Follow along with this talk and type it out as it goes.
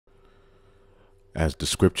As the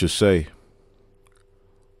scriptures say,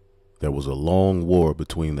 there was a long war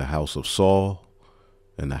between the house of Saul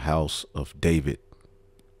and the house of David.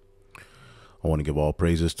 I want to give all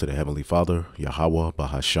praises to the Heavenly Father, Yahweh,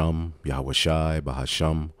 Bahasham, Yahweh Shai,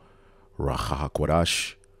 Bahasham,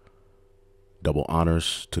 Rahakwadash. Double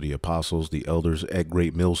honors to the apostles, the elders at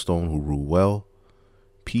Great Millstone who rule well.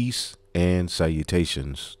 Peace and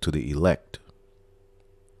salutations to the elect.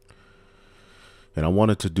 And I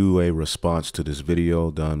wanted to do a response to this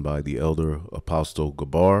video done by the elder Apostle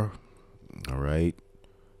Gabar. All right.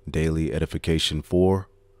 Daily Edification 4.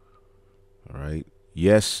 All right.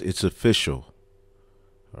 Yes, it's official.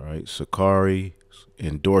 All right. Sakari's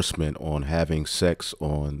endorsement on having sex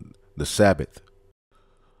on the Sabbath.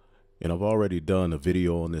 And I've already done a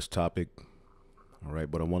video on this topic. All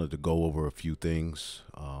right. But I wanted to go over a few things.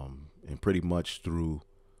 And pretty much through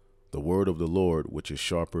the word of the Lord, which is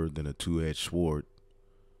sharper than a two-edged sword,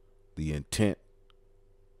 the intent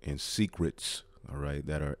and secrets, all right,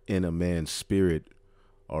 that are in a man's spirit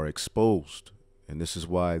are exposed. And this is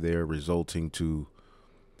why they're resulting to,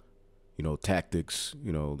 tactics,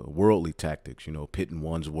 the worldly tactics, pitting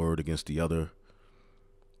one's word against the other,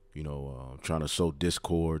 trying to sow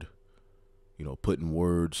discord, putting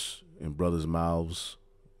words in brothers' mouths,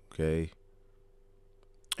 okay?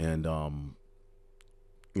 And,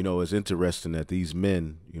 it's interesting that these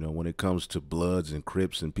men, when it comes to Bloods and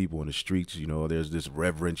Crips and people in the streets, there's this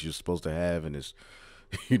reverence you're supposed to have and this,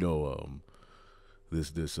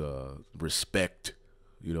 this respect,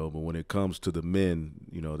 but when it comes to the men,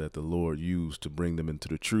 that the Lord used to bring them into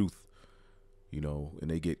the truth, and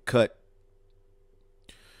they get cut.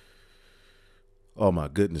 Oh my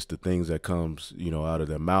goodness, the things that comes, out of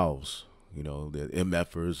their mouths, the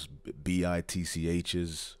MFers,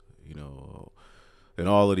 BITCHs, and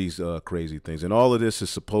all of these crazy things. And all of this is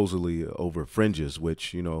supposedly over fringes,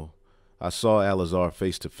 which, I saw Alazar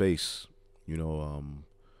face to face, on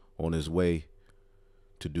his way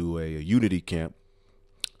to do a unity camp,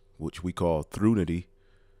 which we call Thrunity,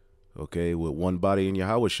 okay, with one body in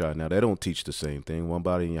Yahushua. Now, they don't teach the same thing. One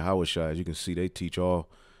body in Yahushua, as you can see, they teach all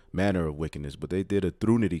manner of wickedness. But they did a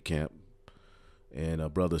Thrunity camp, and a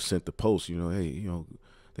brother sent the post, hey,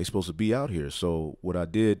 they supposed to be out here. So what I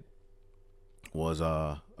did was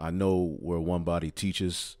I know where one body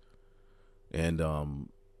teaches, and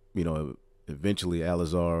eventually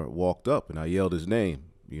Alazar walked up and I yelled his name,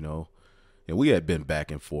 and we had been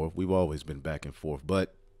back and forth. We've always been back and forth,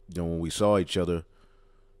 but when we saw each other,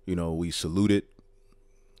 we saluted.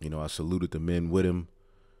 I saluted the men with him,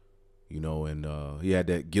 and he had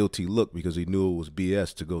that guilty look because he knew it was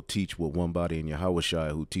BS to go teach with one body in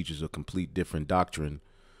Yahushua, who teaches a complete different doctrine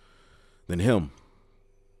than him.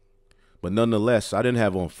 But nonetheless, I didn't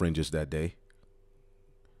have on fringes that day,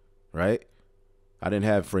 right? I didn't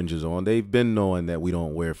have fringes on. They've been knowing that we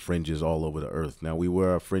don't wear fringes all over the earth. Now, we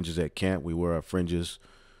wear our fringes at camp. We wear our fringes,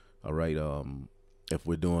 all right, if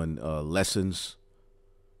we're doing lessons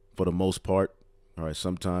for the most part. All right,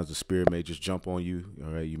 sometimes the spirit may just jump on you.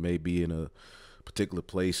 All right, you may be in a particular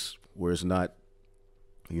place where it's not,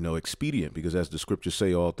 expedient, because as the scriptures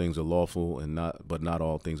say, all things are lawful but not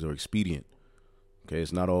all things are expedient. Okay,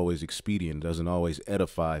 it's not always expedient. It doesn't always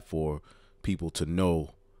edify for people to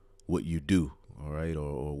know what you do, all right,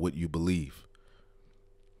 or what you believe,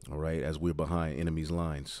 all right, as we're behind enemy's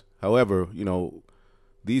lines. However,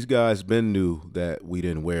 these guys been knew that we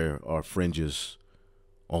didn't wear our fringes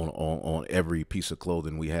on every piece of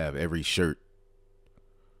clothing we have, every shirt.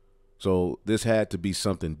 So this had to be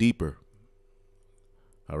something deeper,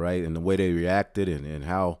 all right, and the way they reacted and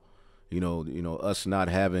how, us not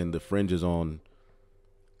having the fringes on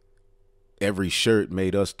every shirt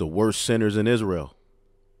made us the worst sinners in Israel.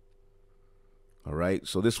 All right.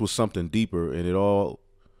 So this was something deeper, and it all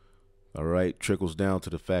right, trickles down to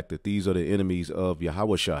the fact that these are the enemies of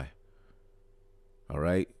Yahushua. All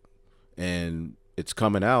right. And it's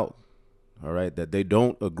coming out, all right, that they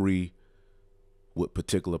don't agree with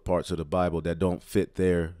particular parts of the Bible that don't fit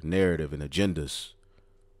their narrative and agendas.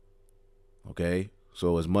 Okay.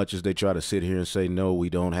 So as much as they try to sit here and say, no, we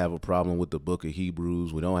don't have a problem with the book of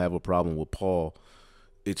Hebrews, we don't have a problem with Paul,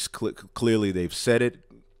 it's clearly they've said it.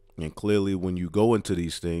 And clearly when you go into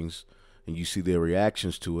these things and you see their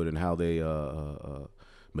reactions to it and how they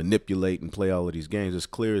manipulate and play all of these games, it's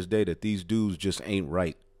clear as day that these dudes just ain't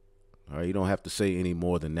right. All right, you don't have to say any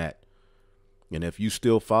more than that. And if you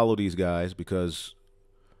still follow these guys, because,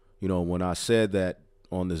 when I said that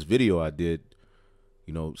on this video I did,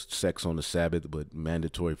 sex on the Sabbath, but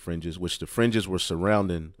mandatory fringes, which the fringes were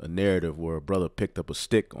surrounding a narrative where a brother picked up a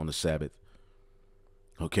stick on the Sabbath,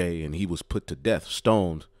 okay, and he was put to death,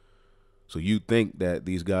 stoned. So you think that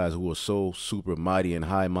these guys who are so super mighty and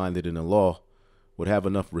high-minded in the law would have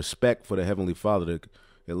enough respect for the Heavenly Father to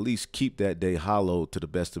at least keep that day hallowed to the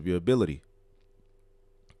best of your ability,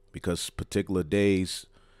 because particular days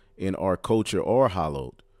in our culture are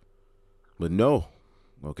hallowed. But no,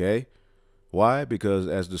 okay? Why? Because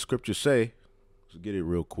as the scriptures say, let's get it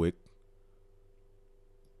real quick.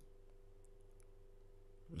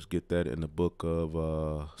 Let's get that in the book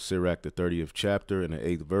of Sirach, the 30th chapter, in the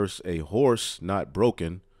 8th verse. A horse not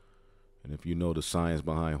broken, and if you know the science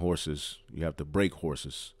behind horses, you have to break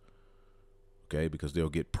horses, okay, because they'll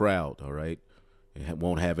get proud, all right? It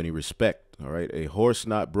won't have any respect, all right? A horse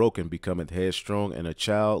not broken becometh headstrong, and a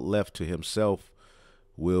child left to himself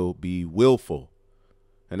will be willful.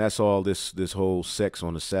 And that's all this whole sex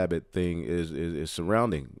on the Sabbath thing is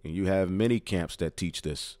surrounding. And you have many camps that teach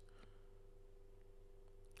this.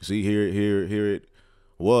 See, here it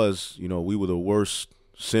was, you know, we were the worst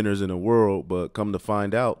sinners in the world, but come to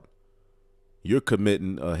find out, you're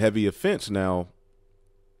committing a heavy offense. Now,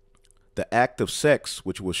 the act of sex,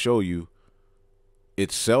 which will show you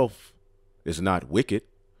itself is not wicked,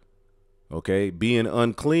 okay? Being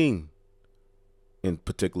unclean in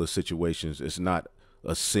particular situations is not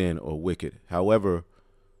a sin or wicked. However,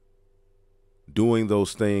 doing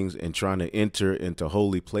those things and trying to enter into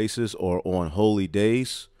holy places or on holy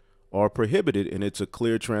days are prohibited, and it's a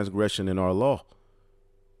clear transgression in our law.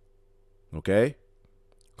 Okay?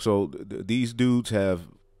 So these dudes have,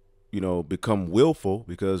 you know, become willful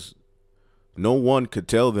because no one could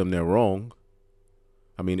tell them they're wrong.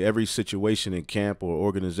 I mean, every situation in camp or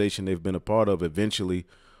organization they've been a part of, eventually,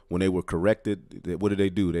 when they were corrected, what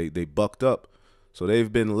did? They bucked up. So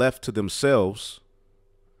they've been left to themselves,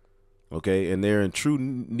 okay, and they're in true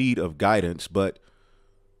need of guidance. But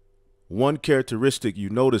one characteristic you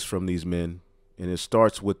notice from these men, and it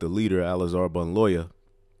starts with the leader, Alazar Bunloya,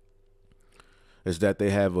 is that they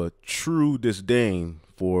have a true disdain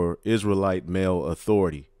for Israelite male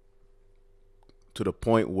authority, to the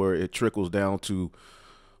point where it trickles down to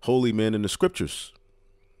holy men in the scriptures.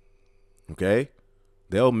 Okay?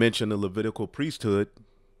 They'll mention the Levitical priesthood,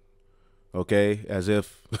 okay, as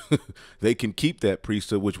if they can keep that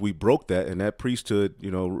priesthood, which we broke that, and that priesthood,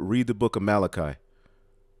 you know, read the book of Malachi.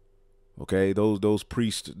 Okay, those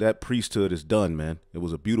priests, that priesthood is done, man. It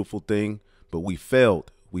was a beautiful thing, but we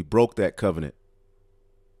failed. We broke that covenant.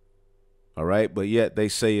 All right, but yet they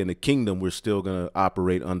say in the kingdom we're still going to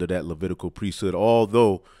operate under that Levitical priesthood,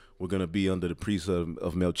 although we're going to be under the priesthood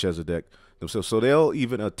of Melchizedek themselves. So they'll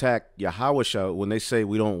even attack Yahweh when they say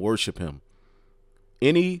we don't worship him.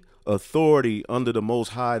 Any authority under the Most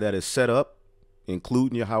High that is set up,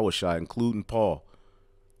 including Yahweh, including Paul,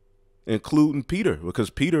 including Peter, because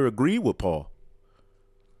Peter agreed with Paul,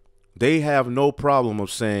 they have no problem of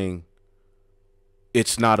saying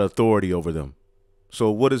it's not authority over them. So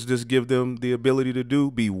what does this give them the ability to do?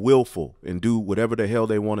 Be willful and do whatever the hell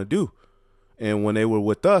they want to do. And when they were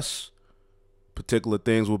with us, particular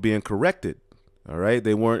things were being corrected. All right.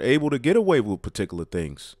 They weren't able to get away with particular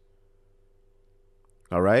things.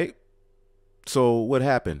 All right. So what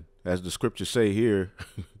happened? As the scriptures say here,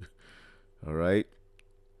 all right,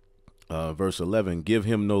 verse 11, give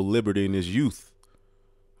him no liberty in his youth.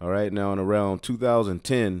 All right. Now in around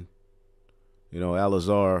 2010, you know,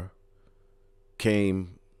 Alazar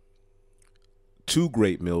came to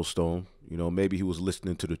Great Millstone. You know, maybe he was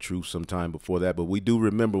listening to the truth sometime before that, but we do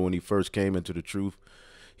remember when he first came into the truth,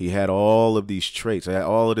 he had all of these traits. He had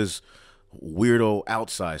all of this weirdo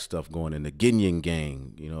outside stuff going in, the Ginyan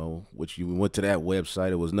gang, you know, which you went to that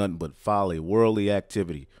website, it was nothing but folly, worldly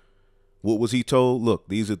activity. What was he told? Look,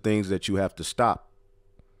 these are things that you have to stop.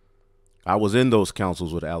 I was in those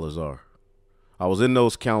councils with Alazar. I was in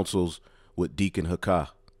those councils with Deacon Hakah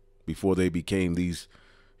before they became these,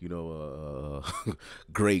 you know,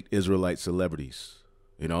 great Israelite celebrities,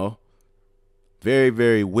 you know, very,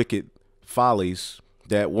 very wicked follies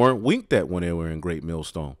that weren't winked at when they were in Great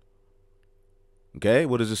Millstone. Okay,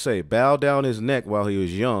 what does it say? Bow down his neck while he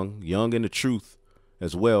was young in the truth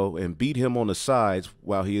as well, and beat him on the sides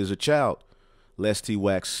while he is a child, lest he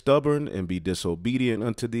wax stubborn and be disobedient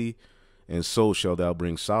unto thee, and so shall thou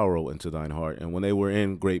bring sorrow into thine heart. And when they were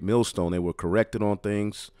in Great Millstone, they were corrected on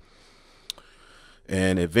things,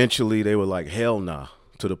 and eventually they were like, hell nah,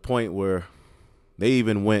 to the point where they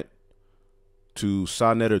even went to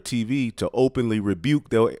Sonetter TV to openly rebuke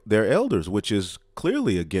their elders, which is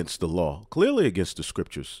clearly against the law, clearly against the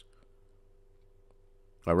scriptures.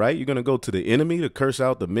 All right, you're going to go to the enemy to curse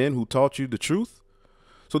out the men who taught you the truth?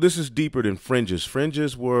 So this is deeper than fringes.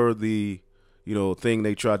 Fringes were the, you know, thing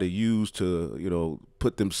they tried to use to, you know,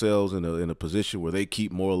 put themselves in a position where they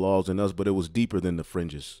keep more laws than us, but it was deeper than the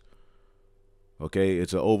fringes. Okay,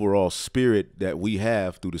 it's an overall spirit that we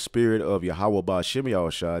have through the spirit of Yahweh Ba'Shem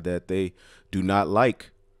Yahushua that they do not like,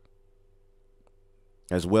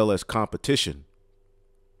 as well as competition.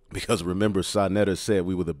 Because remember, Sonetta said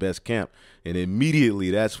we were the best camp. And immediately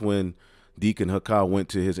that's when Deacon Hakah went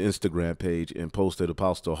to his Instagram page and posted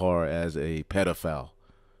Apostle Har as a pedophile,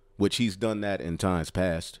 which he's done that in times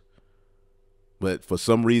past. But for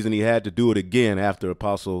some reason, he had to do it again after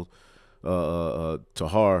Apostle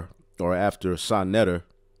Tahar, or after Sonetta,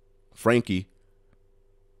 Frankie,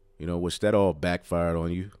 you know, which that all backfired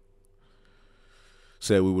on you.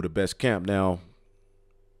 Said we were the best camp. Now,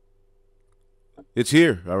 it's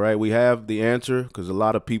here, all right? We have the answer, because a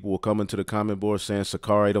lot of people will come into the comment board saying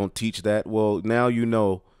Sakari don't teach that. Well, now you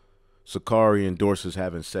know Sakari endorses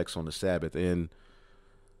having sex on the Sabbath, and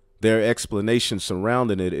their explanation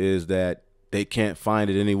surrounding it is that they can't find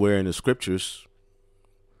it anywhere in the scriptures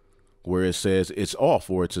where it says it's off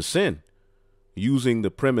or it's a sin, using the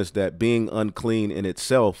premise that being unclean in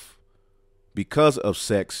itself because of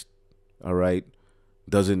sex, all right,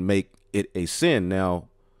 doesn't make it a sin. Now,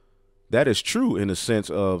 that is true in the sense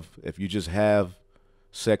of if you just have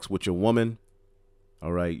sex with your woman,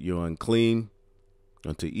 all right, you're unclean.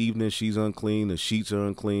 Until evening, she's unclean. The sheets are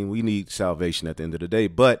unclean. We need salvation at the end of the day.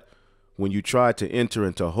 But when you try to enter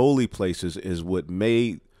into holy places is what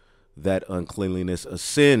made that uncleanliness a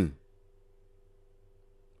sin.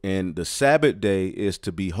 And the Sabbath day is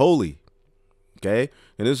to be holy. Okay?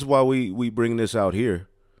 And this is why we bring this out here.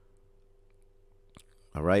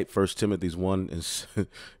 All right, 1 Timothy 1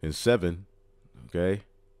 and 7. Okay,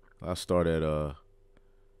 I'll start at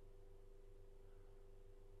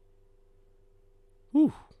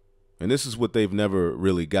and this is what they've never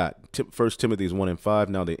really got. 1 Timothy 1 and 5.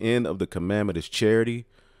 Now the end of the commandment is charity,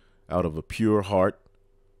 out of a pure heart.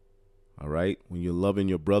 All right, when you're loving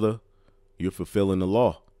your brother, you're fulfilling the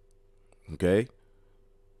law. Okay,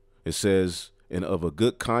 it says, and of a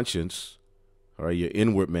good conscience. All right, your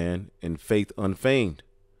inward man, in faith unfeigned.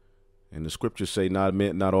 And the scriptures say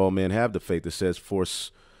not all men have the faith. It says, for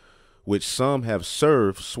which some have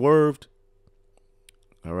swerved.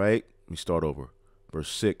 All right, let me start over. Verse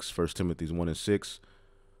 6, 1 Timothy 1 and 6.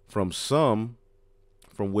 From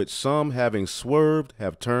which some having swerved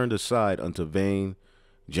have turned aside unto vain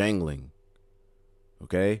jangling.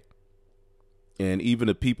 Okay? And even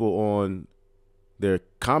the people on their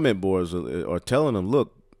comment boards are telling them,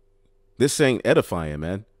 look, this ain't edifying,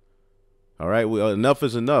 man. All right, enough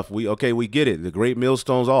is enough. We get it. The great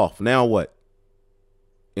millstone's off. Now what?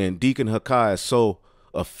 And Deacon Hakah is so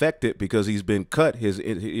affected because he's been cut.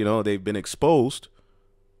 They've been exposed.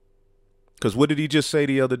 Because what did he just say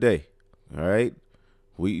the other day? All right,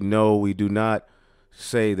 we do not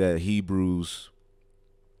say that Hebrews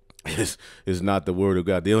is not the word of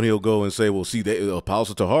God. Then he'll go and say, well, see, the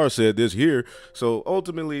Apostle Tahar said this here. So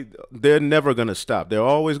ultimately, they're never going to stop. They're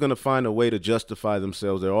always going to find a way to justify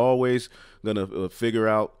themselves. They're always going to figure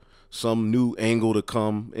out some new angle to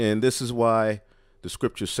come. And this is why the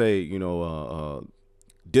scriptures say,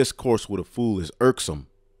 discourse with a fool is irksome.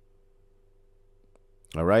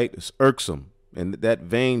 All right, it's irksome. And that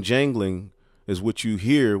vain jangling is what you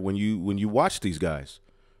hear when you watch these guys.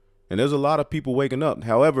 And there's a lot of people waking up.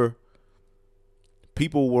 However,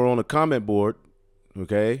 people were on a comment board,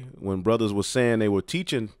 okay, when brothers were saying they were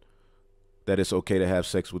teaching that it's okay to have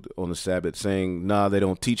sex on the Sabbath, saying, nah, they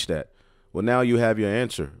don't teach that. Well, now you have your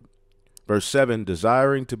answer. Verse 7,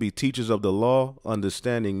 desiring to be teachers of the law,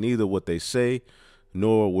 understanding neither what they say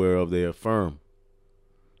nor whereof they affirm.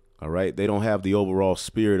 All right, they don't have the overall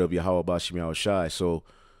spirit of Yahweh Ba'Shem Yahushai. So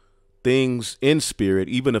things in spirit,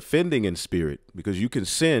 even offending in spirit, because you can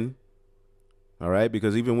sin. All right,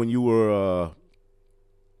 because even when you were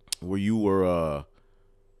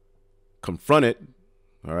confronted,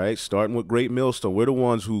 all right, starting with Great Millstone, we're the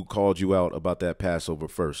ones who called you out about that Passover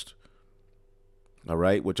first. All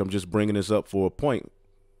right, which I'm just bringing this up for a point.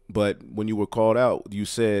 But when you were called out, you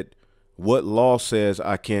said, what law says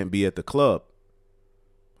I can't be at the club?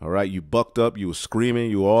 All right, you bucked up, you were screaming,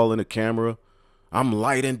 you were all in the camera. I'm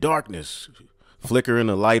light in darkness, flickering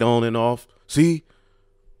the light on and off. See?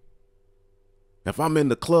 If I'm in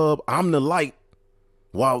the club, I'm the light.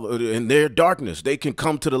 While in their darkness, they can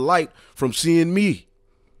come to the light from seeing me.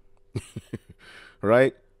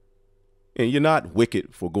 Right? And you're not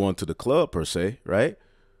wicked for going to the club per se, right?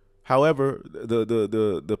 However,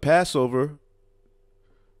 the Passover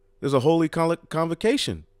is a holy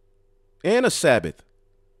convocation and a Sabbath.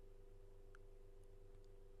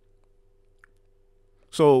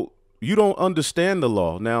 So you don't understand the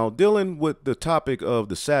law. Now, dealing with the topic of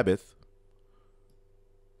the Sabbath,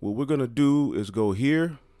 what we're going to do is go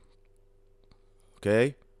here,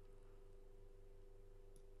 okay?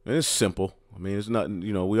 And it's simple. I mean, it's nothing,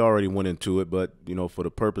 we already went into it, but, for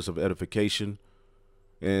the purpose of edification.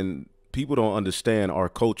 And people don't understand our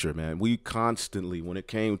culture, man. We constantly, when it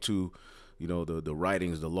came to, the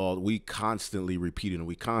writings, the law, we constantly repeated and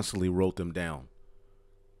we constantly wrote them down.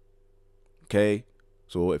 Okay?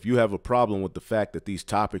 So if you have a problem with the fact that these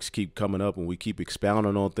topics keep coming up and we keep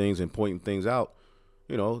expounding on things and pointing things out,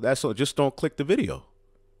 that's all. Just don't click the video.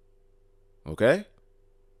 Okay?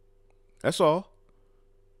 That's all.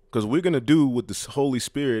 Because we're going to do what the Holy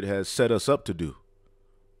Spirit has set us up to do.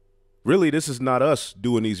 Really, this is not us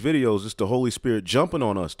doing these videos. It's the Holy Spirit jumping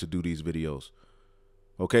on us to do these videos.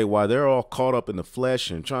 Okay, while they're all caught up in the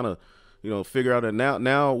flesh and trying to, figure out. And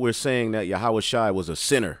now we're saying that Yahweh Shai was a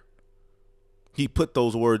sinner. He put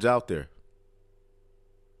those words out there.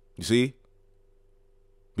 You see?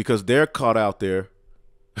 Because they're caught out there.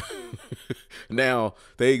 Now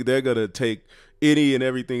they're going to take any and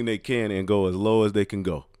everything they can and go as low as they can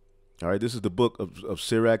go. All right, this is the book of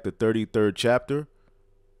Sirach, the 33rd chapter.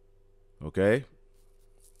 Okay?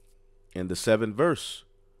 And the 7th verse.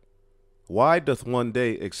 Why doth one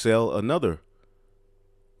day excel another,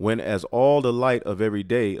 when as all the light of every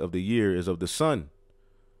day of the year is of the sun?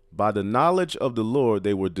 By the knowledge of the Lord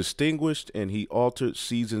they were distinguished, and he altered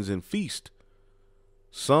seasons and feast.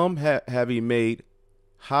 Some have he made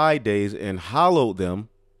high days and hallowed them.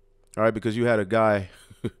 All right, because you had a guy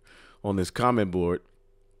on this comment board,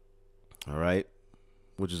 all right,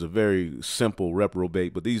 which is a very simple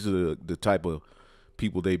reprobate, but these are the type of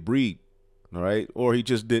people they breed, all right, or he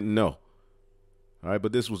just didn't know. All right,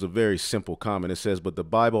 but this was a very simple comment. It says, but the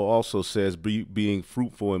Bible also says being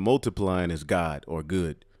fruitful and multiplying is God or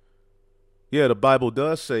good. Yeah, the Bible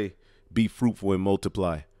does say be fruitful and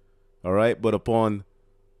multiply. All right, but upon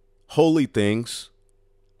holy things,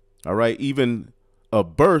 all right, even a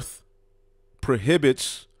birth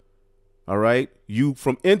prohibits, all right, you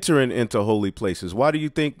from entering into holy places. Why do you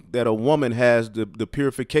think that a woman has the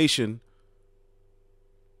purification,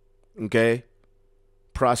 okay,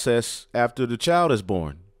 process after the child is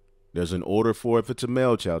born? There's an order for if it's a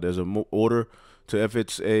male child. There's an order to if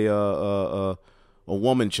it's a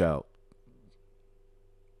woman child.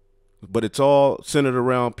 But it's all centered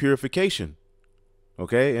around purification.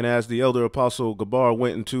 Okay, and as the elder apostle Gabar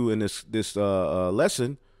went into in this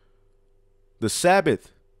lesson, the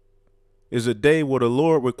Sabbath is a day where the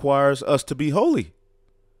Lord requires us to be holy.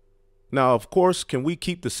 Now, of course, can we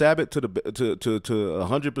keep the Sabbath to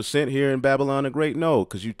 100% here in Babylon the Great? No,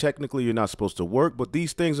 because you're not supposed to work. But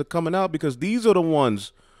these things are coming out because these are the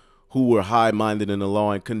ones who were high-minded in the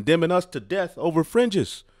law and condemning us to death over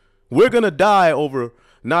fringes. We're gonna die over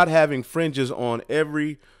not having fringes on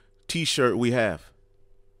every T-shirt we have.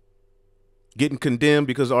 Getting condemned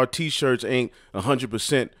because our T-shirts ain't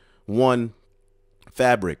 100% one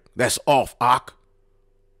fabric. That's off, Ak.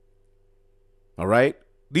 All right?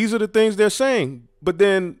 These are the things they're saying. But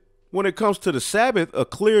then when it comes to the Sabbath, a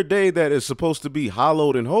clear day that is supposed to be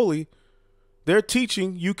hallowed and holy, they're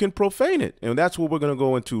teaching you can profane it. And that's what we're going to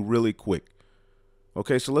go into really quick.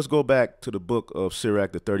 Okay, so let's go back to the book of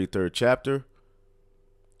Sirach, the 33rd chapter.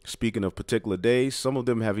 Speaking of particular days, some of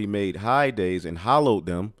them have he made high days and hallowed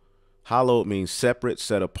them. Hallowed means separate,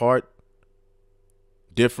 set apart,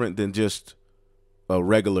 different than just a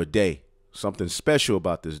regular day, something special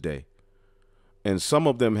about this day. And some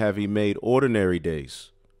of them have he made ordinary days.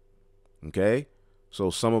 Okay, so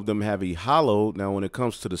some of them have he hallowed. Now, when it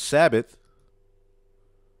comes to the Sabbath,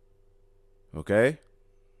 okay,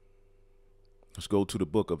 let's go to the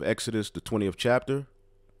book of Exodus, the 20th chapter,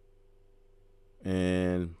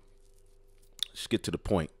 and let's get to the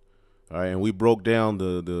point. All right, and we broke down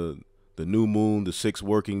the new moon, the 6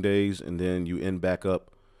 working days, and then you end back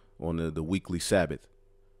up on the weekly Sabbath.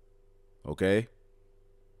 Okay?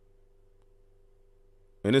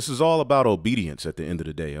 And this is all about obedience at the end of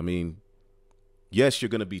the day. I mean, yes, you're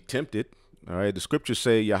going to be tempted. All right? The scriptures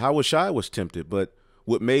say Yahweh Shai was tempted, but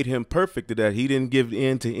what made him perfect is that he didn't give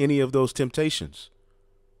in to any of those temptations.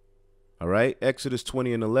 All right? Exodus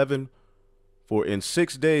 20 and 11. For in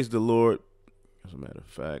 6 days the Lord, as a matter of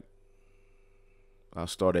fact, I'll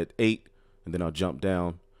start at 8 and then I'll jump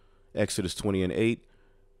down. Exodus 20 and 8.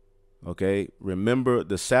 Okay, remember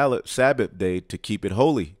the Sabbath day to keep it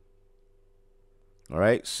holy. All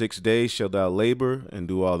right, 6 days shalt thou labor and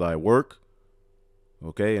do all thy work.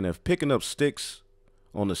 Okay, and if picking up sticks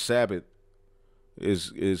on the Sabbath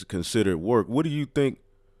is considered work, what do you think?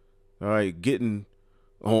 All right, getting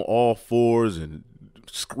on all fours and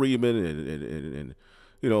screaming and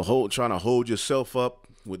trying to hold yourself up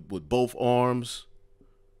with both arms.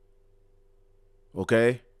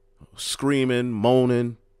 Okay, screaming,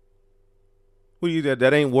 moaning. What do you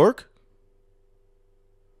that ain't work?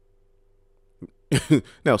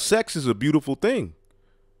 Now, sex is a beautiful thing,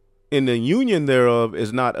 and the union thereof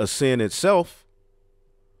is not a sin itself,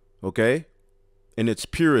 okay, in its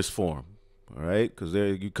purest form, all right, because there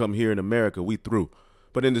you come here in America, we through.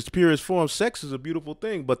 But in its purest form, sex is a beautiful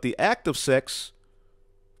thing. But the act of sex,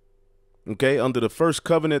 okay, under the first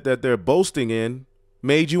covenant that they're boasting in,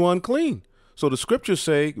 made you unclean. So the scriptures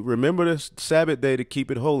say, remember the Sabbath day to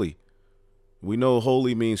keep it holy. We know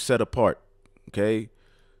holy means set apart, okay,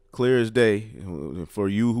 clear as day. For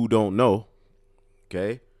you who don't know,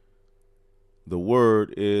 okay, the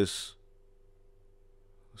word is,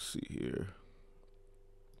 let's see here.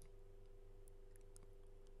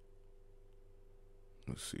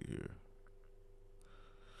 Let's see here.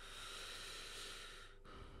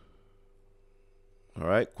 All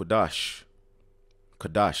right, Kadash.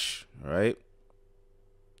 Kadash, all right?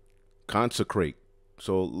 Consecrate.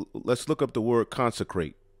 So let's look up the word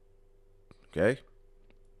consecrate, okay?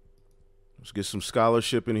 Let's get some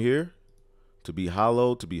scholarship in here. To be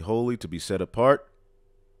hallowed, to be holy, to be set apart.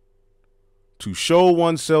 To show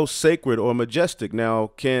oneself sacred or majestic.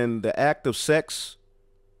 Now, can the act of sex,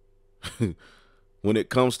 when it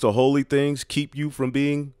comes to holy things, keep you from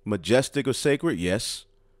being majestic or sacred? Yes.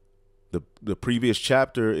 The previous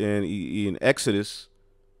chapter in Exodus,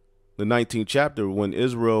 the 19th chapter, when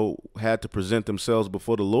Israel had to present themselves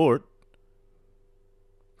before the Lord,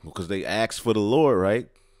 because they asked for the Lord, right?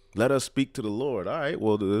 Let us speak to the Lord. All right.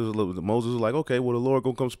 Well, Moses was like, okay, well, the Lord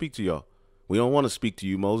gonna come speak to y'all. We don't want to speak to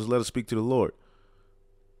you, Moses. Let us speak to the Lord.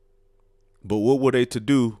 But what were they to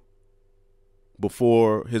do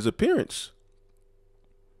before his appearance?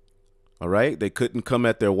 All right. They couldn't come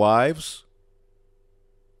at their wives.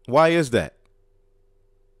 Why is that?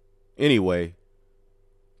 Anyway,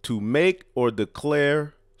 to make or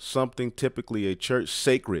declare something, typically a church,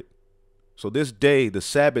 sacred. So this day, the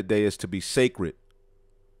Sabbath day, is to be sacred,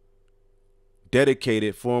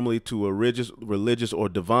 dedicated formally to a religious or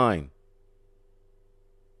divine.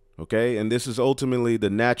 Okay, and this is ultimately the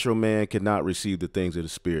natural man cannot receive the things of the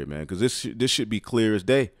spirit, man, because this should be clear as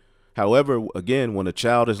day. However, again, when a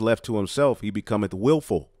child is left to himself, he becometh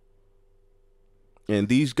willful. And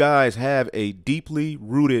these guys have a deeply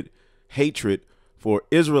rooted hatred for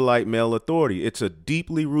Israelite male authority. It's a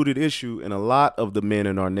deeply rooted issue in a lot of the men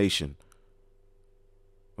in our nation.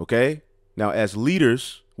 Okay? Now, as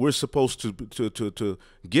leaders, we're supposed to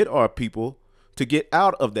get our people to get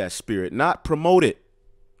out of that spirit, not promote it.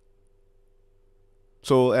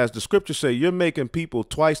 So as the scriptures say, you're making people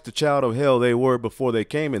twice the child of hell they were before they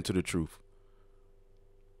came into the truth.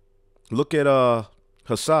 Look at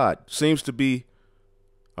Hassad. Seems to be,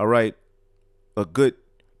 all right, a good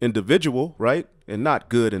individual, right? And not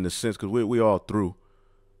good in the sense, because we all through,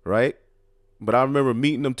 right? But I remember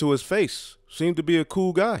meeting him to his face. Seemed to be a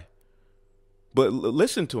cool guy. But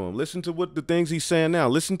listen to him. Listen to what the things he's saying now.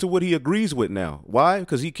 Listen to what he agrees with now. Why?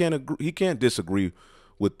 Because he can't disagree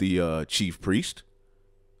with the chief priest.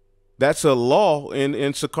 That's a law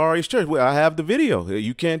in Sakari's church. I have the video.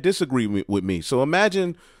 You can't disagree with me. So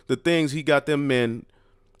imagine the things he got them men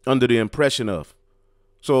under the impression of.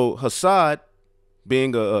 So Hassad,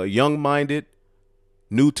 being a young-minded,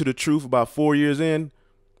 new to the truth, about 4 years in,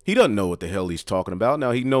 he doesn't know what the hell he's talking about. Now,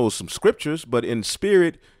 he knows some scriptures, but in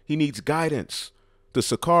spirit, he needs guidance. The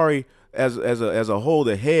Sakari, as a whole,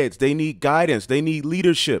 the heads, they need guidance. They need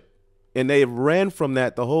leadership. And they have ran from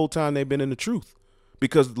that the whole time they've been in the truth.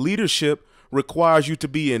 Because leadership requires you to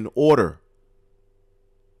be in order.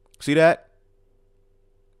 See that?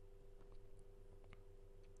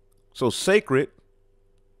 So sacred,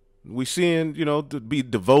 we seeing, to be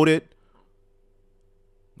devoted.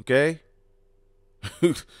 Okay?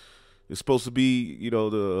 It's supposed to be,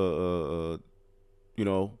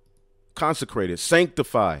 consecrated,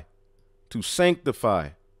 sanctify, to sanctify.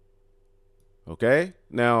 Okay?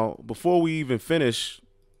 Now, before we even finish,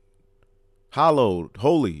 hallowed,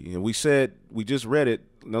 holy, and we just read it.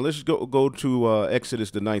 Now let's go to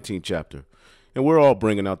Exodus, the 19th chapter. And we're all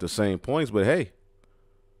bringing out the same points, but hey,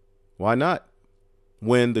 why not?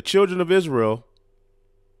 When the children of Israel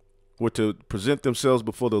were to present themselves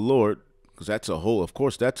before the Lord, because that's a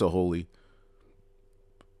holy,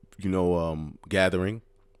 gathering.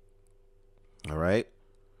 All right.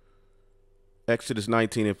 Exodus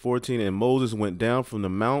 19:14, and Moses went down from the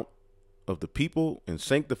mount of the people and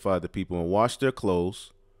sanctified the people and washed their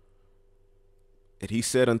clothes. And he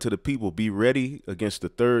said unto the people, be ready against the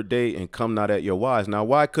third day and come not at your wives. Now,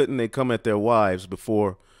 why couldn't they come at their wives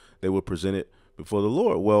before they were presented before the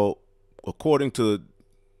Lord? Well, according to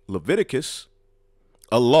Leviticus,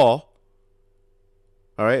 a law.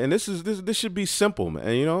 All right. And this should be simple,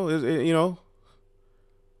 man.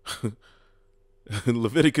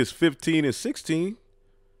 Leviticus 15 and 16.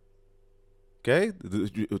 Okay,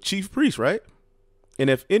 the chief priest, right? And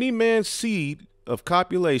if any man's seed of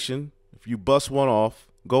copulation, if you bust one off,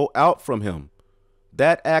 go out from him,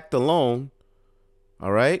 that act alone,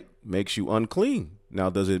 all right, makes you unclean. Now,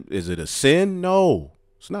 is it a sin? No,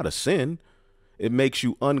 it's not a sin. It makes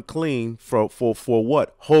you unclean for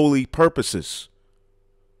what? Holy purposes.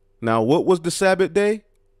 Now, what was the Sabbath day?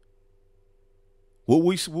 What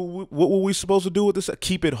were we supposed to do with this?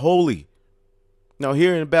 Keep it holy. Now,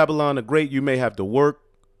 here in Babylon the Great, you may have to work.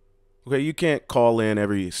 Okay, you can't call in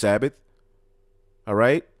every Sabbath. All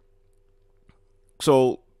right.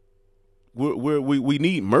 So we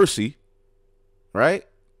need mercy, right?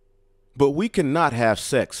 But we cannot have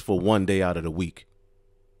sex for one day out of the week.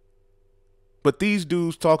 But these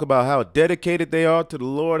dudes talk about how dedicated they are to the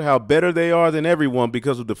Lord, how better they are than everyone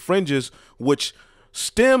because of the fringes, which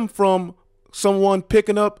stem from someone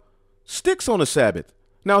picking up sticks on the Sabbath.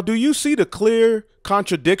 Now, do you see the clear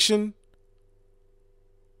contradiction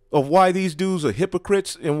of why these dudes are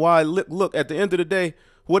hypocrites and why, look, at the end of the day,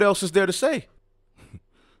 what else is there to say?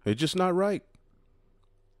 It's just not right.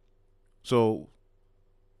 So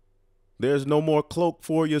there's no more cloak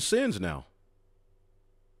for your sins now.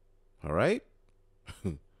 All right?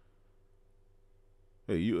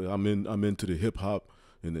 Hey, I'm into the hip hop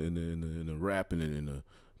and the rapping and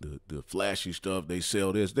the flashy stuff. They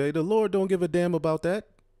sell this. The Lord don't give a damn about that.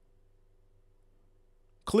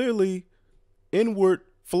 Clearly, inward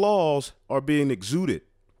flaws are being exuded.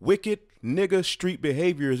 Wicked nigga street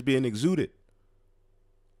behavior is being exuded.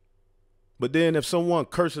 But then if someone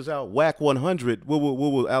curses out whack 100, what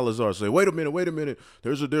will Alazar say? Wait a minute.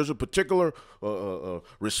 There's a particular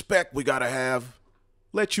respect we gotta have.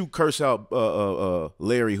 Let you curse out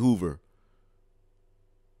Larry Hoover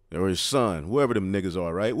or his son, whoever them niggas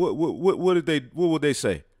are, right? What would they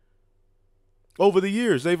say? Over the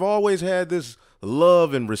years, they've always had this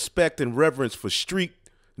love and respect and reverence for street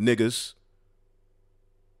niggas.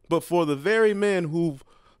 But for the very men who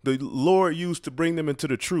the Lord used to bring them into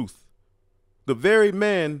the truth, the very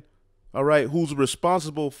man, all right, who's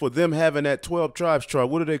responsible for them having that 12 tribes chart,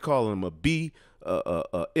 what do they call him? A B,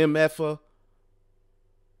 a MF,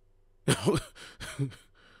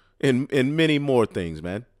 and many more things,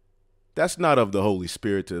 man. That's not of the Holy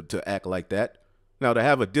Spirit to act like that. Now, to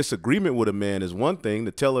have a disagreement with a man is one thing.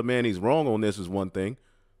 To tell a man he's wrong on this is one thing.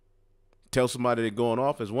 Tell somebody they're going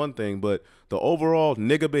off is one thing. But the overall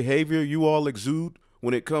nigga behavior you all exude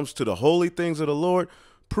when it comes to the holy things of the Lord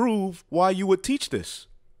prove why you would teach this.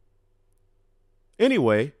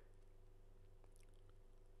 Anyway,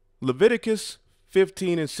 Leviticus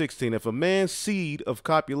 15 and 16. If a man's seed of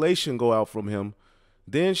copulation go out from him,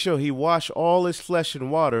 then shall he wash all his flesh in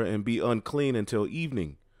water and be unclean until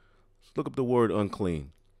evening. Let's look up the word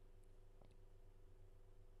unclean.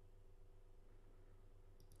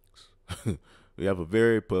 We have a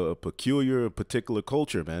very peculiar, particular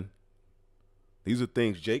culture, man. These are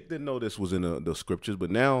things Jake didn't know this was in the scriptures, but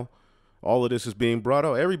now all of this is being brought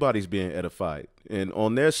out. Everybody's being edified. And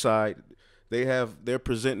on their side, they're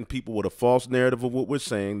presenting people with a false narrative of what we're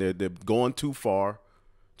saying. They're going too far,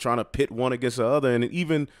 trying to pit one against the other. And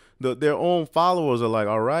even their own followers are like,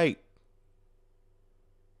 all right,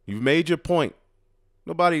 you've made your point.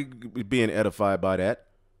 Nobody being edified by that.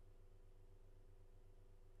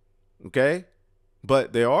 Okay?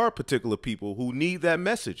 But there are particular people who need that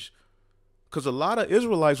message. Because a lot of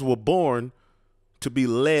Israelites were born to be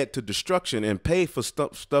led to destruction and pay for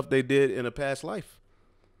stuff they did in a past life.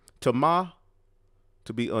 Tamah,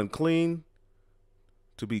 to be unclean,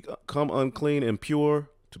 to become unclean, impure,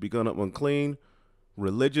 to become unclean,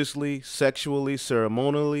 religiously, sexually,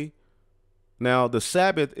 ceremonially. Now, the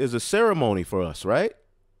Sabbath is a ceremony for us, right?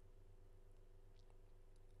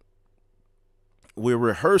 We're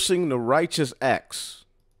rehearsing the righteous acts.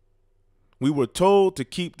 We were told to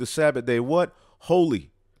keep the Sabbath day what?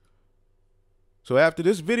 Holy. So after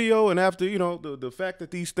this video and after, the fact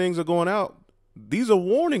that these things are going out, these are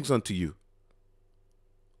warnings unto you.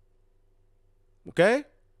 Okay?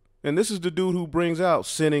 And this is the dude who brings out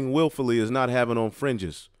sinning willfully is not having on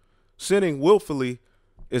fringes. Sinning willfully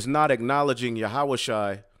is not acknowledging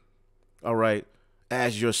Yahushai, all right,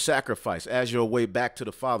 as your sacrifice, as your way back to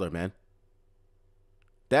the Father, man.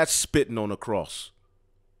 That's spitting on the cross.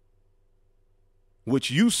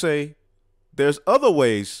 Which you say there's other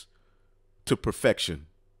ways to perfection.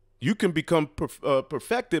 You can become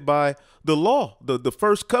perfected by the law, the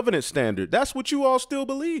first covenant standard. That's what you all still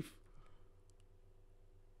believe.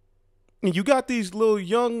 And you got these little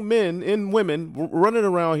young men and women running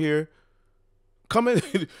around here coming,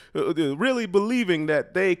 really believing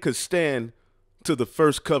that they could stand to the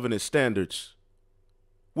first covenant standards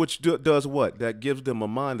which does what? That gives them a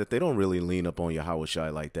mind that they don't really lean up on Yahweh Shai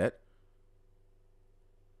like that.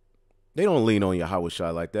 They don't lean on Yahweh Shai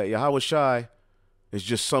like that. Yahweh Shai is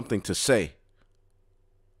just something to say.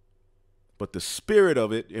 But the spirit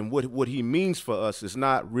of it and what he means for us is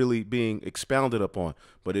not really being expounded upon,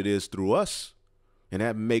 but it is through us. And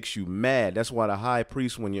that makes you mad. That's why the high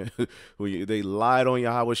priest, when they lied on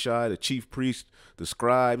Yahweh Shai, the chief priest, the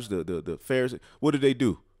scribes, the Pharisees, what did they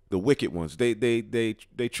do? The wicked ones.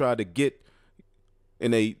 They tried to get,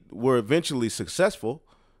 and they were eventually successful.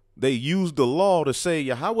 They used the law to say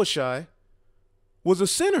Yahweh Shai was a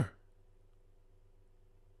sinner.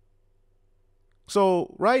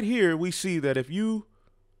 So right here, we see that if you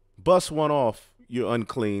bust one off, you're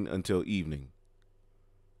unclean until evening.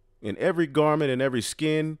 And every garment and every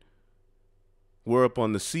skin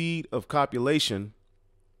whereupon the seed of copulation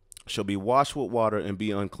shall be washed with water and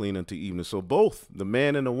be unclean unto evening. So both the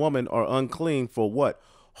man and the woman are unclean for what?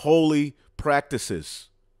 Holy practices.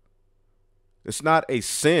 It's not a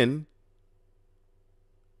sin.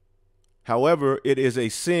 However, it is a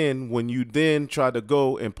sin when you then try to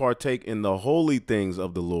go and partake in the holy things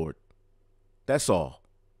of the Lord. That's all.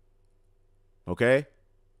 Okay?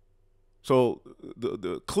 So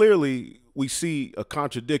clearly we see a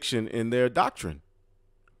contradiction in their doctrine.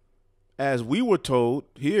 As we were told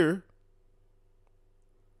here,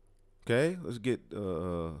 okay, let's get,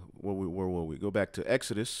 where were we? Go back to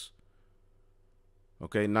Exodus,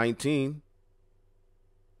 okay, 19.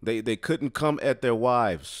 They couldn't come at their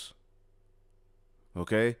wives.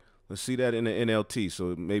 Okay, let's see that in the NLT,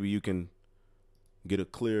 so maybe you can get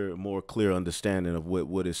a more clear understanding of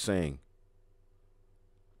what it's saying.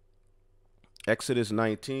 Exodus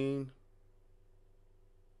 19.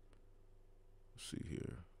 Let's see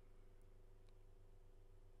here.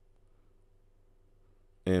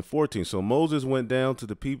 And 14. So Moses went down to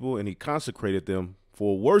the people and he consecrated them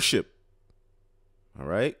for worship. All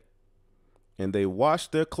right. And they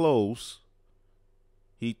washed their clothes.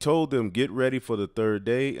 He told them, get ready for the third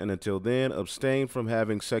day, and until then, abstain from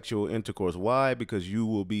having sexual intercourse. Why? Because you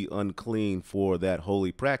will be unclean for that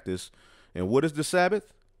holy practice. And what is the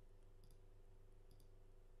Sabbath?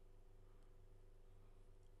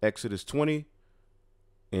 Exodus 20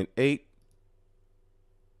 and 8.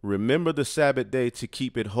 Remember the Sabbath day to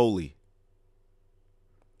keep it holy.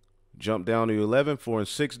 Jump down to 11. For in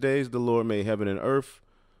 6 days the Lord made heaven and earth,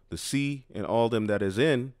 the sea, and all them that is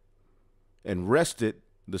in, and rested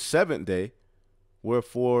the seventh day.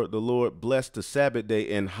 Wherefore the Lord blessed the Sabbath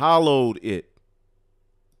day and hallowed it.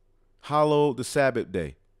 Hallowed the Sabbath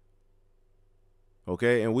day.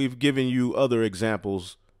 Okay, and we've given you other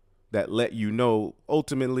examples that let you know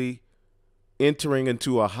ultimately entering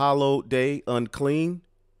into a hallowed day unclean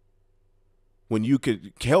when you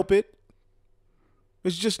could help it,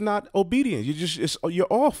 it's just not obedient. You're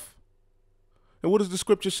off. And what does the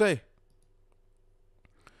scripture say?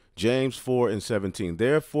 James 4 and 17.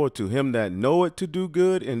 Therefore, to him that knoweth to do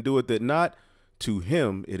good and doeth it not, to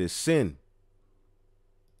him it is sin.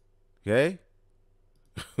 Okay?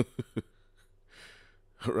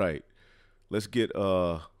 All right. Let's get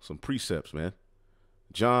some precepts, man.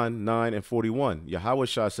 John 9 and 41. Yahweh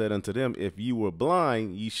Shah said unto them, if ye were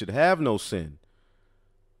blind, ye should have no sin.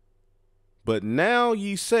 But now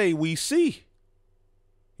ye say, we see.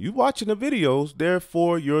 You watching the videos,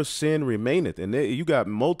 therefore your sin remaineth. And you got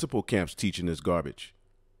multiple camps teaching this garbage.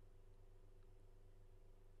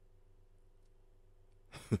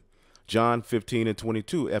 John 15 and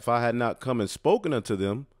 22. If I had not come and spoken unto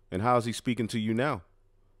them, and how is he speaking to you now?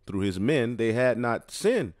 Through his men, they had not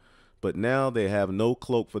sinned. But now they have no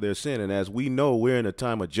cloak for their sin. And as we know, we're in a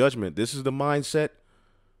time of judgment. This is the mindset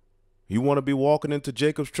you want to be walking into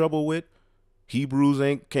Jacob's trouble with.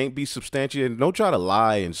 Hebrews can't be substantiated. Don't try to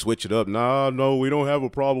lie and switch it up. No, we don't have a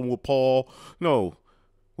problem with Paul. No.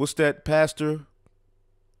 What's that pastor?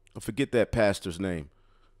 I forget that pastor's name.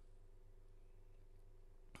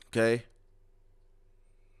 Okay.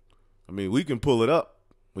 I mean, we can pull it up.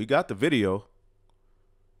 We got the video.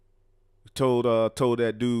 Told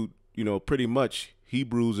that dude, pretty much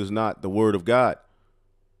Hebrews is not the word of God.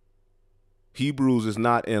 Hebrews is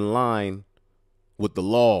not in line with the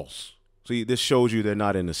laws. See, this shows you they're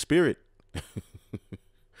not in the spirit.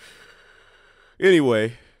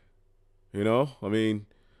 Anyway, I mean,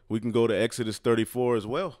 we can go to Exodus 34 as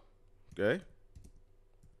well. Okay.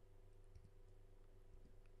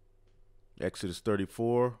 Exodus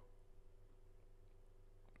 34.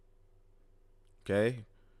 Okay.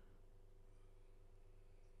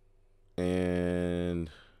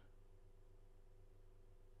 And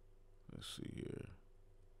let's see here.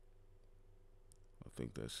 I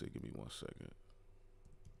think that's it. Give me 1 second.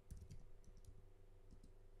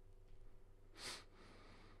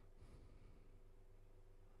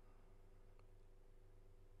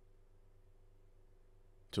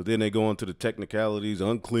 So then they go into the technicalities.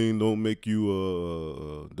 Unclean don't make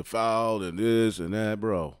you defiled and this and that,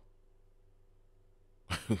 bro.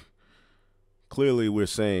 Clearly, we're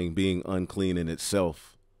saying being unclean in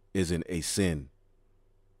itself isn't a sin.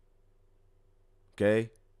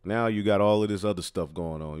 Okay? Now you got all of this other stuff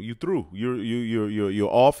going on. You through. You're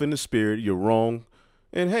off in the spirit. You're wrong.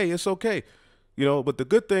 And hey, it's okay. You know, but the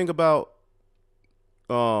good thing about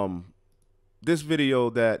this video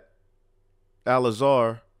that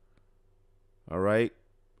Al-Azhar, all right,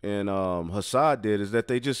 and Hassad did is that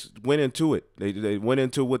they just went into it. They went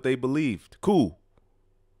into what they believed. Cool.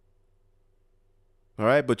 All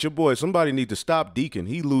right, but your boy, somebody need to stop Deacon.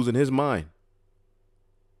 He losing his mind.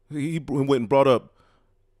 He went and brought up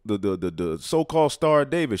the so-called Star of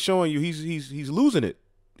David, showing you he's losing it.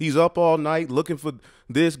 He's up all night looking for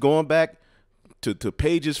this, going back to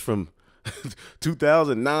pages from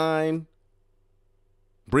 2009,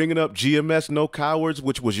 bringing up GMS No Cowards,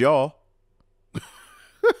 which was y'all.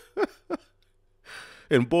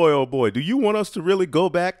 And boy, oh boy, do you want us to really go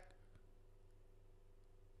back?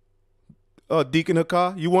 Deacon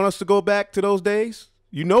Hakah, you want us to go back to those days?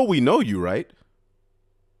 You know we know you, right?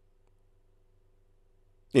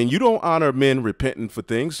 And you don't honor men repenting for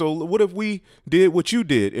things. So what if we did what you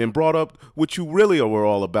did and brought up what you really were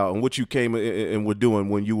all about and what you came and were doing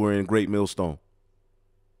when you were in Great Millstone?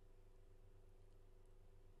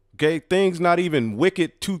 Okay, things not even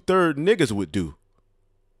wicked 2/3 niggas would do.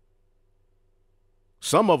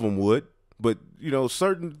 Some of them would, but you know,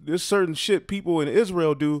 there's certain shit people in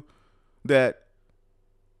Israel do that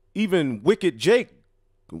even wicked Jake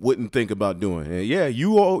wouldn't think about doing. And yeah,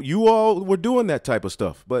 you all were doing that type of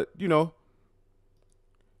stuff, but you know,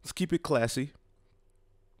 let's keep it classy.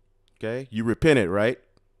 Okay, you repented, right?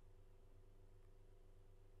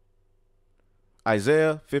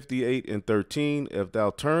 Isaiah 58:13, if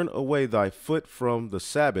thou turn away thy foot from the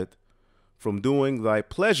Sabbath, from doing thy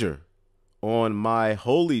pleasure on my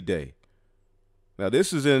holy day. Now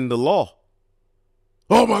this is in the law.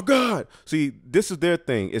 Oh my God. See, this is their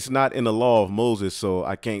thing. It's not in the law of Moses, so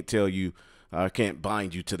I can't tell you, I can't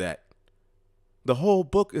bind you to that. The whole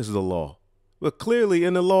book is the law. But clearly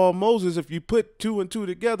in the law of Moses, if you put 2 and 2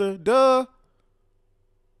 together, duh.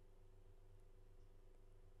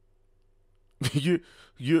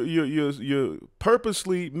 You're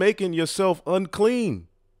purposely making yourself unclean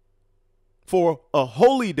for a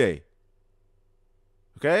holy day.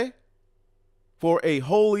 Okay? For a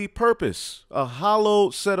holy purpose, a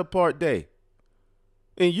hallowed, set apart day.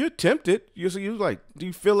 And you're tempted. You're like, do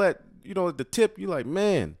you feel that, you know, at the tip? You're like,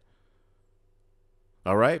 man.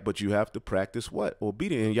 All right, but you have to practice what?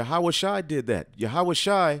 Obedience. And Yahweh Shai did that. Yahweh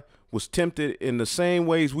Shai was tempted in the same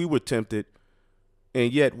ways we were tempted.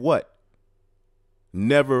 And yet what?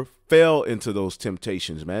 Never fell into those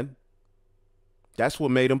temptations, man. That's what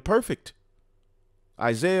made him perfect.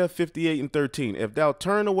 Isaiah 58:13, if thou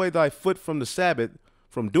turn away thy foot from the Sabbath,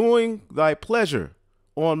 from doing thy pleasure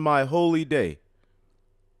on my holy day,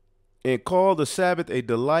 and call the Sabbath a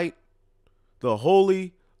delight, the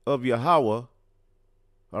holy of Yahweh,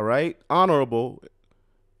 all right, honorable,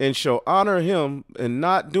 and shall honor him in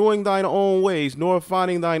not doing thine own ways, nor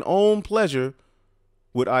finding thine own pleasure,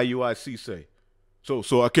 what IUIC say.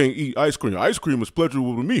 So I can't eat ice cream. Ice cream is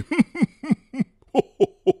pleasurable to me.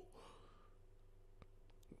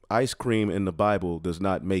 Ice cream in the Bible does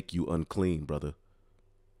not make you unclean, brother.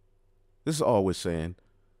 This is all we're saying.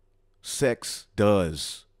 Sex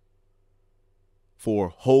does for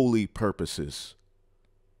holy purposes.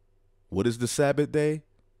 What is the Sabbath day?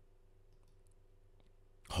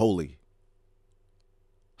 Holy.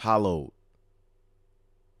 Hallowed.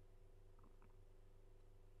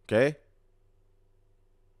 Okay?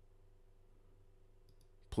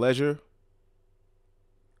 Pleasure.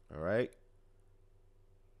 All right.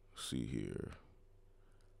 See here.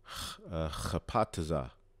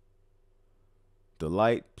 Chapataza.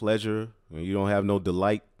 Delight, pleasure, and you don't have no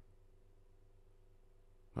delight.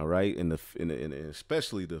 All right, and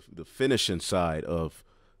especially the finishing side of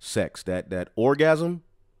sex, that orgasm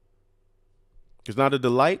is not a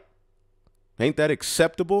delight. Ain't that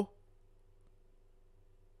acceptable?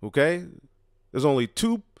 Okay, there's only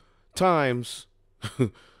 2 times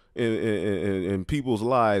in people's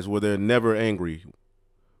lives where they're never angry.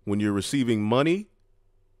 When you're receiving money,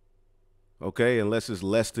 okay, unless it's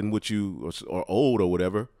less than what you or old or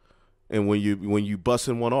whatever, and when you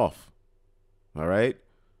busting one off, all right,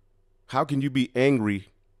 how can you be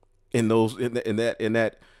angry in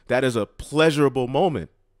that is a pleasurable moment?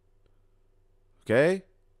 Okay,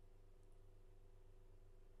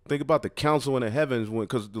 think about the council in the heavens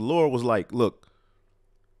because the Lord was like, look,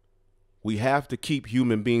 we have to keep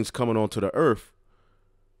human beings coming onto the earth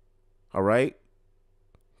All right.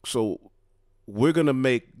 So we're going to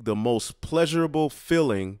make the most pleasurable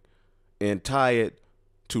feeling and tie it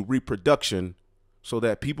to reproduction so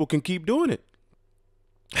that people can keep doing it.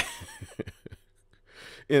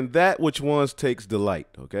 In that which ones takes delight.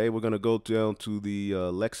 Okay. We're going to go down to the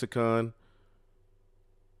lexicon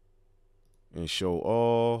and show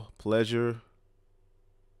all pleasure.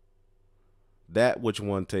 That which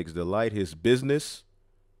one takes delight, his business.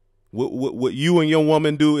 What you and your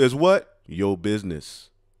woman do is what? Your business.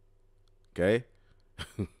 Okay?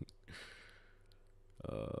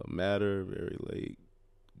 Matter, very late.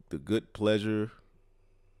 The good pleasure.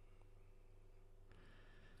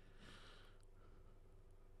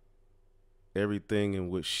 Everything in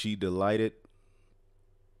which she delighted.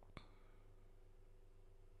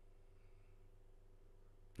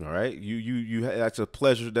 All right? That's a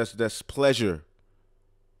pleasure. That's pleasure.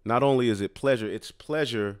 Not only is it pleasure, it's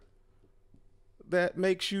pleasure that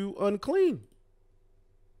makes you unclean.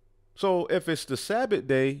 So if it's the Sabbath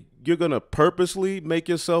day, you're gonna purposely make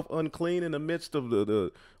yourself unclean in the midst of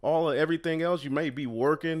the all of everything else. You may be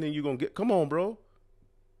working and you're gonna get. Come on, bro.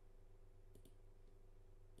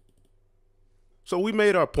 So we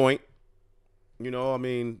made our point. You know, I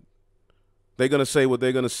mean, they're gonna say what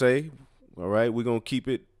they're gonna say. All right, we're gonna keep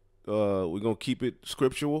it. We're gonna keep it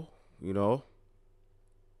scriptural. You know.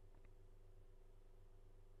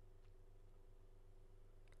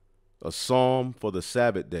 A psalm for the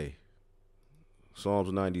Sabbath day.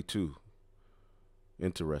 Psalms 92.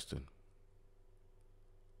 Interesting.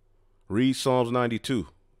 Read Psalms 92.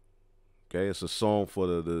 Okay, it's a song for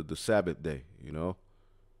the Sabbath day, you know.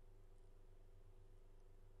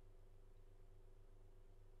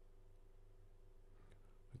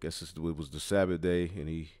 I guess it was the Sabbath day, and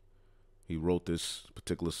he wrote this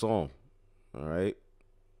particular song. All right.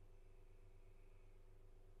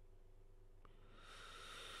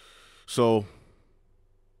 So,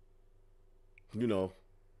 you know,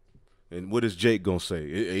 and what is Jake gonna say?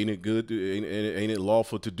 Ain't it good? Ain't it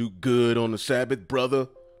lawful to do good on the Sabbath, brother?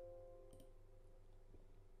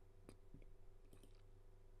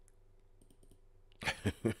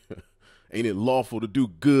 Ain't it lawful to do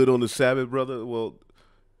good on the Sabbath, brother? Well,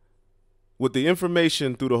 with the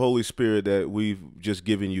information through the Holy Spirit that we've just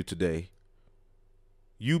given you today,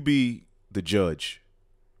 you be the judge.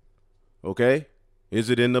 Okay? Is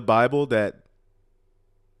it in the Bible that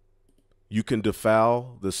you can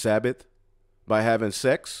defile the Sabbath by having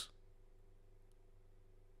sex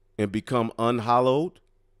and become unhallowed?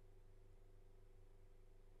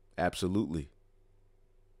 Absolutely.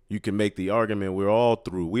 You can make the argument we're all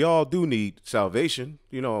through. We all do need salvation.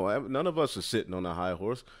 You know, none of us are sitting on a high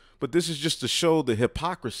horse. But this is just to show the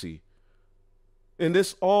hypocrisy. And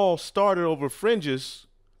this all started over fringes,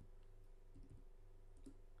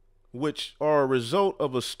 which are a result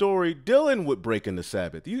of a story dealing with breaking the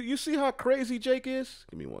Sabbath. You see how crazy Jake is?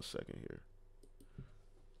 Give me 1 second here.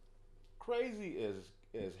 Crazy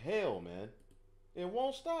as hell, man. It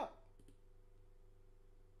won't stop.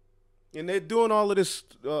 And they're doing all of this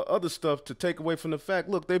other stuff to take away from the fact,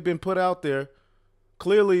 look, they've been put out there.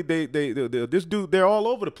 Clearly, this dude, they're all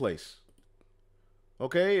over the place.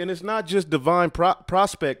 Okay? And it's not just divine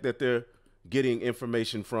prospect that they're getting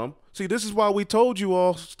information from. See, this is why we told you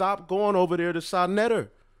all, stop going over there to Sonetter.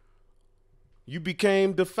 You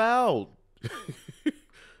became defiled.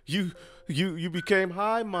 you became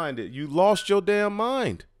high-minded. You lost your damn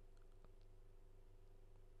mind.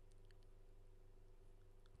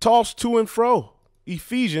 Tossed to and fro.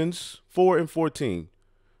 Ephesians 4:14.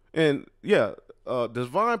 And yeah,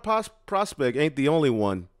 divine prospect ain't the only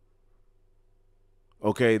one.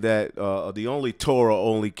 Okay, that the only Torah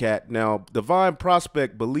only cat. Now, divine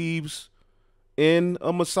prospect believes in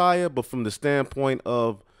a Messiah, but from the standpoint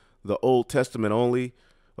of the Old Testament only.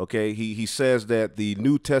 Okay, he says that the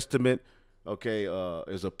New Testament, okay,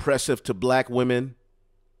 is oppressive to black women.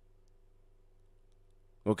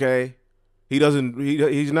 Okay. He's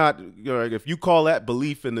not, you know, if you call that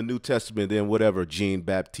belief in the New Testament, then whatever, Jean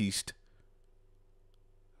Baptiste.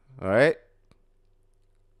 All right?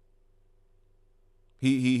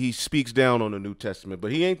 He speaks down on the New Testament,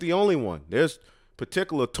 but he ain't the only one. There's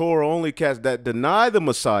particular Torah only cats that deny the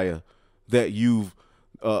Messiah that you've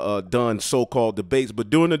done so-called debates. But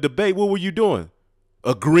during the debate, what were you doing?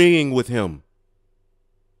 Agreeing with him.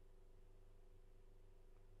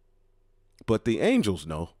 But the angels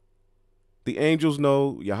know. The angels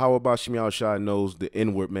know, Yahweh Bashim Yahushua knows the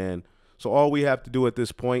inward man. So all we have to do at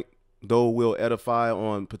this point, though we'll edify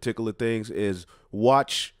on particular things, is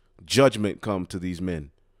watch judgment come to these men.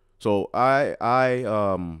 So I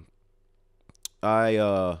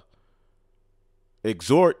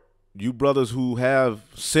exhort you brothers who have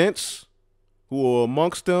sense, who are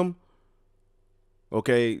amongst them,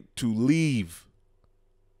 okay, to leave.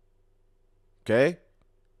 Okay?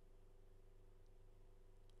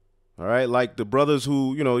 All right, like the brothers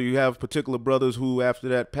who, you have particular brothers who, after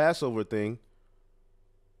that Passover thing,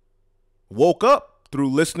 woke up through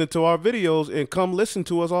listening to our videos and come listen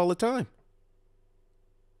to us all the time,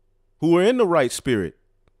 who are in the right spirit.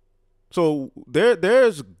 So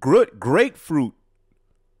there's great fruit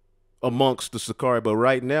amongst the Sakari, but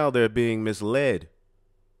right now they're being misled.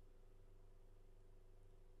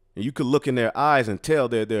 And you could look in their eyes and tell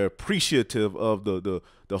they're appreciative of the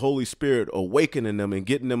Holy Spirit awakening them and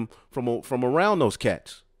getting them from around those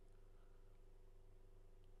cats.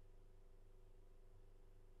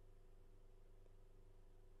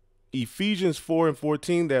 Ephesians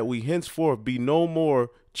 4:14, that we henceforth be no more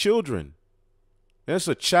children. That's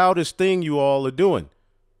a childish thing you all are doing.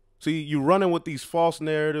 See, you running with these false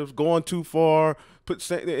narratives, going too far,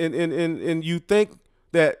 and you think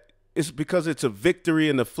that it's because it's a victory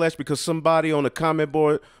in the flesh, because somebody on the comment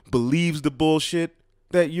board believes the bullshit,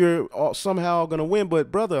 that you're somehow going to win.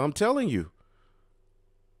 But brother, I'm telling you,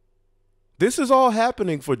 this is all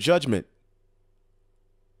happening for judgment.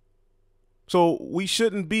 So we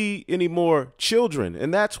shouldn't be any more children.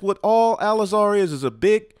 And that's what all Alazar is a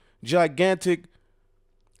big, gigantic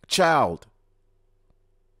child.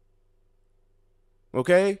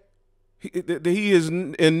 Okay? He is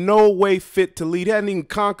in no way fit to lead. He hadn't even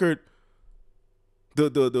conquered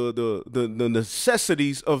the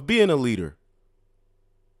necessities of being a leader.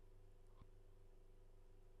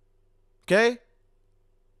 Okay?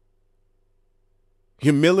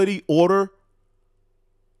 Humility, order.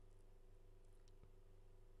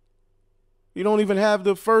 You don't even have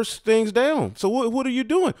the first things down. So what are you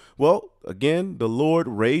doing? Well, again, the Lord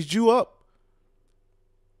raised you up.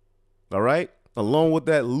 All right? Along with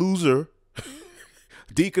that loser,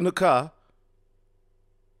 Deacon Akah.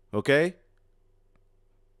 Okay?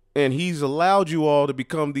 And he's allowed you all to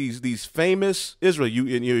become these famous Israel.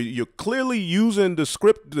 You're clearly using the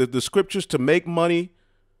scriptures to make money.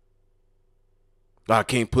 I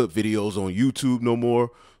can't put videos on YouTube no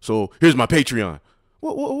more, so here's my Patreon.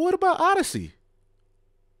 What about Odyssey?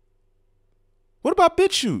 What about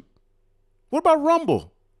BitChute? What about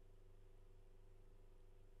Rumble?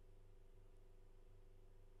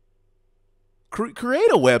 Create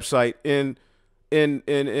a website and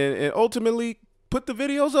ultimately put the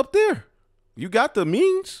videos up there. You got the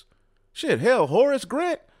means. Shit, hell, Horace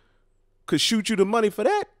Grant could shoot you the money for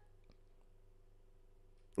that.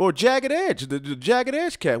 Or Jagged Edge, the Jagged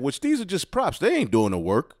Edge cat, which these are just props. They ain't doing the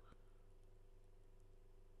work.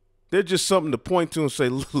 They're just something to point to and say,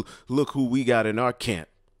 look who we got in our camp.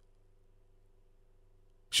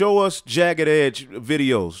 Show us Jagged Edge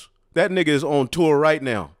videos. That nigga is on tour right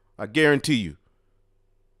now. I guarantee you.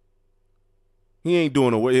 He ain't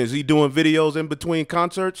doing the work. Is he doing videos in between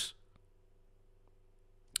concerts?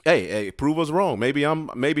 Hey, prove us wrong. Maybe I'm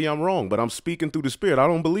wrong, but I'm speaking through the Spirit. I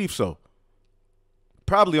don't believe so.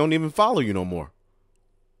 Probably don't even follow you no more.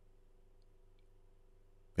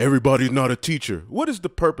 Everybody's not a teacher. What is the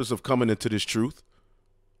purpose of coming into this truth?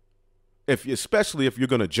 Especially if you're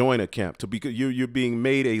going to join a camp, you're being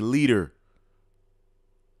made a leader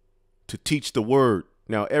to teach the word.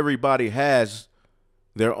 Now, everybody has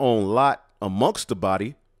their own lot amongst the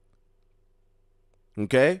body.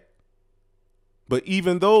 Okay? But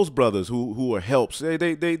even those brothers who are helps,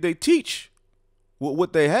 they teach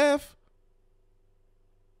what they have.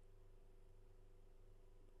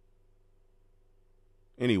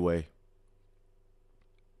 Anyway,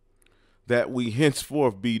 that we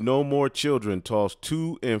henceforth be no more children, tossed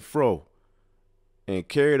to and fro, and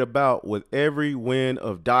carried about with every wind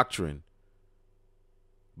of doctrine,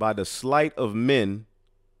 by the sleight of men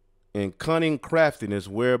and cunning craftiness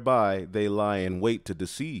whereby they lie in wait to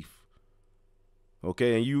deceive.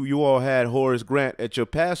 Okay, and you all had Horace Grant at your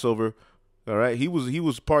Passover. All right, he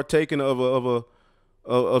was partaking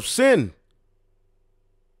of sin.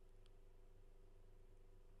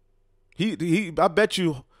 I bet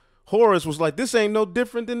you Horace was like, this ain't no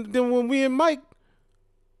different than when we and Mike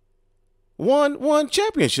won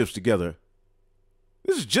championships together.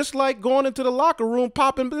 This is just like going into the locker room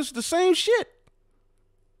popping, but this is the same shit.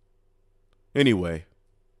 Anyway,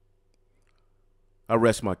 I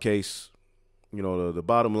rest my case. The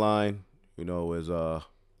bottom line, is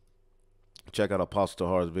check out Apostle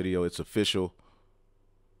Tahar's video. It's official.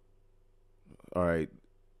 All right.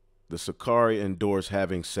 The Sakari endorse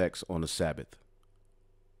having sex on the Sabbath.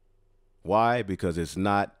 Why? Because it's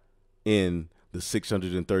not in the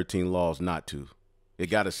 613 laws not to. It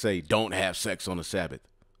got to say don't have sex on the Sabbath.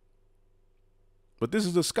 But this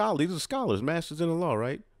is a scholar. These are scholars, masters in the law,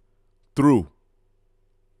 right? Through.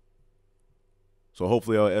 So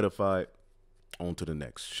hopefully I'll edify on to the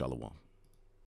next. Shalom.